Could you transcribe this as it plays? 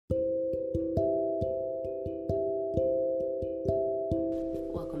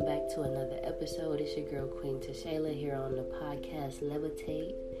to another episode. It's your girl Queen Tashayla here on the podcast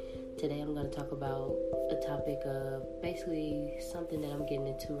Levitate. Today I'm going to talk about a topic of basically something that I'm getting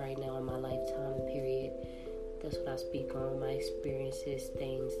into right now in my lifetime period. That's what I speak on, my experiences,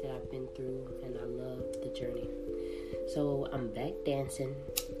 things that I've been through, and I love the journey. So I'm back dancing.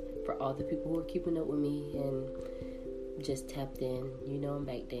 For all the people who are keeping up with me and just tapped in, I'm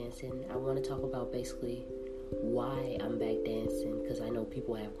back dancing. I want to talk about basically why I'm back dancing, because I know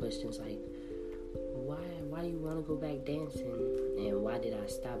people have questions like, why do you want to go back dancing, and why did I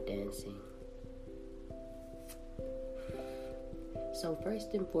stop dancing? So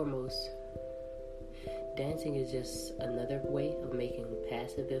first and foremost, dancing is just another way of making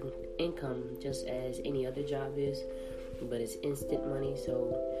passive income, just as any other job is, but it's instant money.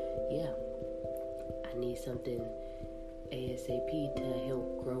 So yeah, I need something ASAP to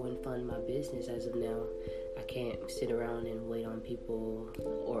help grow and fund my business. As of now, I can't sit around and wait on people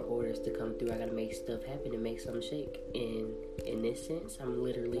or orders to come through. I gotta make stuff happen and make something shake. And in this sense, I'm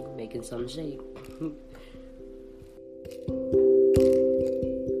literally making something shake.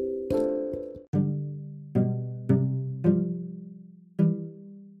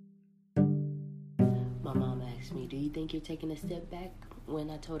 My mom asked me, do you think you're taking a step back, when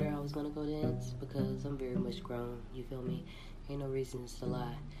I told her I was gonna go dance? Because I'm very much grown, you feel me? Ain't no reasons to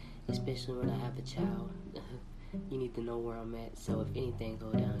lie, especially when I have a child. You need to know where I'm at, so if anything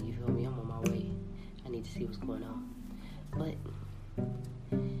go down, you feel me? I'm on my way. I need to see what's going on. But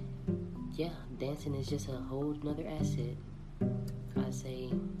yeah, dancing is just a whole nother asset. I say,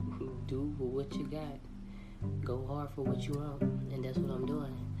 do what you got. Go hard for what you want, and that's what I'm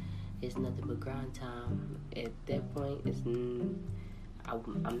doing. It's nothing but grind time. At that point,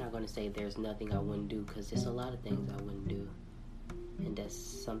 I'm not going to say there's nothing I wouldn't do, because there's a lot of things I wouldn't do. And that's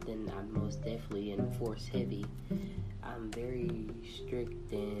something I most definitely enforce heavy. I'm very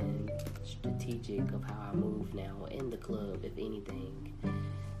strict and strategic of how I move now in the club, if anything.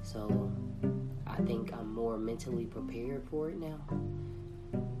 So I think I'm more mentally prepared for it now.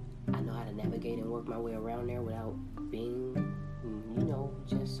 I know how to navigate and work my way around there without being,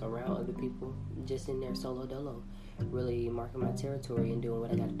 just around other people, just in there solo dolo, really marking my territory and doing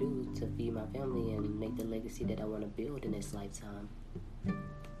what I gotta do to feed my family and make the legacy that I want to build in this lifetime.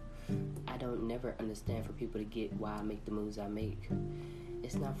 I don't never understand for people to get why I make the moves I make.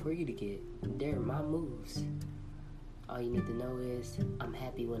 It's not for you to get. They're my moves. All you need to know is I'm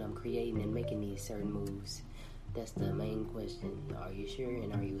happy when I'm creating and making these certain moves. That's the main question. Are you sure,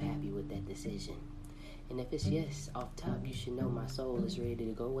 and are you happy with that decision? And if it's yes, off top, you should know my soul is ready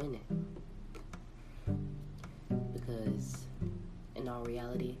to go in it. Because in all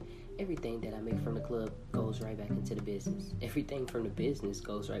reality, everything that I make from the club goes right back into the business. Everything from the business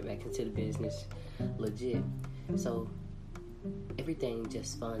goes right back into the business. Legit. So everything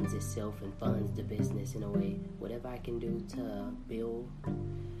just funds itself and funds the business in a way. Whatever I can do to build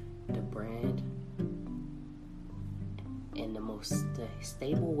the brand in the most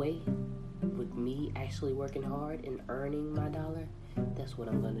stable way, with me actually working hard and earning my dollar, that's what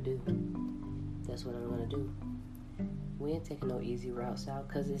I'm gonna do. That's what I'm gonna do. We ain't taking no easy routes out,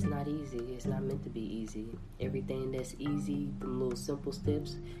 because it's not easy. It's not meant to be easy. Everything that's easy, them little simple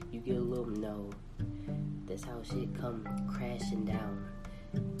steps, you get a little no. That's how shit come crashing down.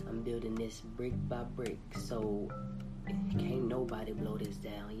 I'm building this brick by brick, so can't nobody blow this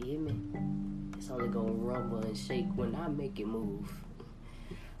down, you hear me? It's only gonna rumble and shake when I make it move.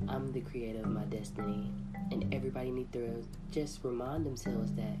 I'm the creator of my destiny, and everybody need to just remind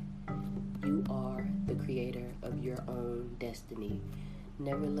themselves that you are the creator of your own destiny.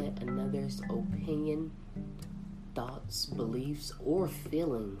 Never let another's opinion, thoughts, beliefs, or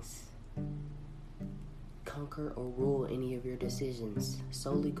feelings conquer or rule any of your decisions.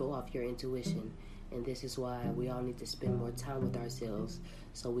 Solely go off your intuition. And this is why we all need to spend more time with ourselves,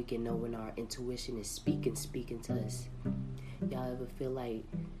 so we can know when our intuition is speaking to us. Y'all ever feel like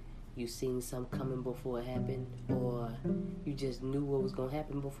you seen something coming before it happened, or you just knew what was gonna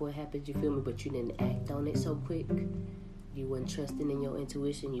happen before it happened, you feel me, but you didn't act on it so quick? You wasn't trusting in your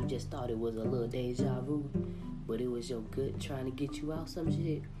intuition. You just thought it was a little deja vu, but it was your gut trying to get you out some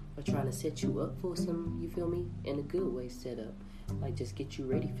shit, or trying to set you up for some, you feel me, in a good way set up, like just get you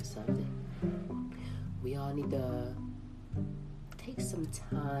ready for something. We all need to take some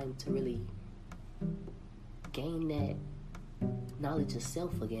time to really gain that knowledge of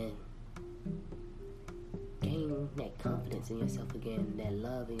self again. Gain that confidence in yourself again, that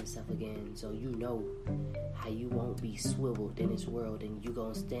love in yourself again, so you know how you won't be swiveled in this world and you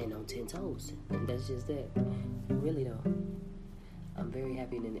gonna stand on 10 toes. And that's just that. Really though, I'm very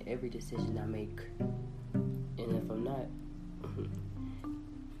happy in every decision I make. And if I'm not,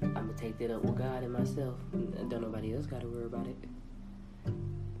 I'm gonna take that up with God and myself. Don't nobody else gotta worry about it.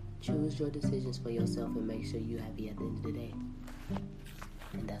 Choose your decisions for yourself and make sure you're happy at the end of the day.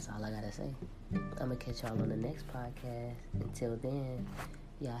 And that's all I gotta say. I'm gonna catch y'all on the next podcast. Until then,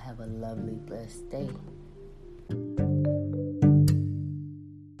 y'all have a lovely, blessed day.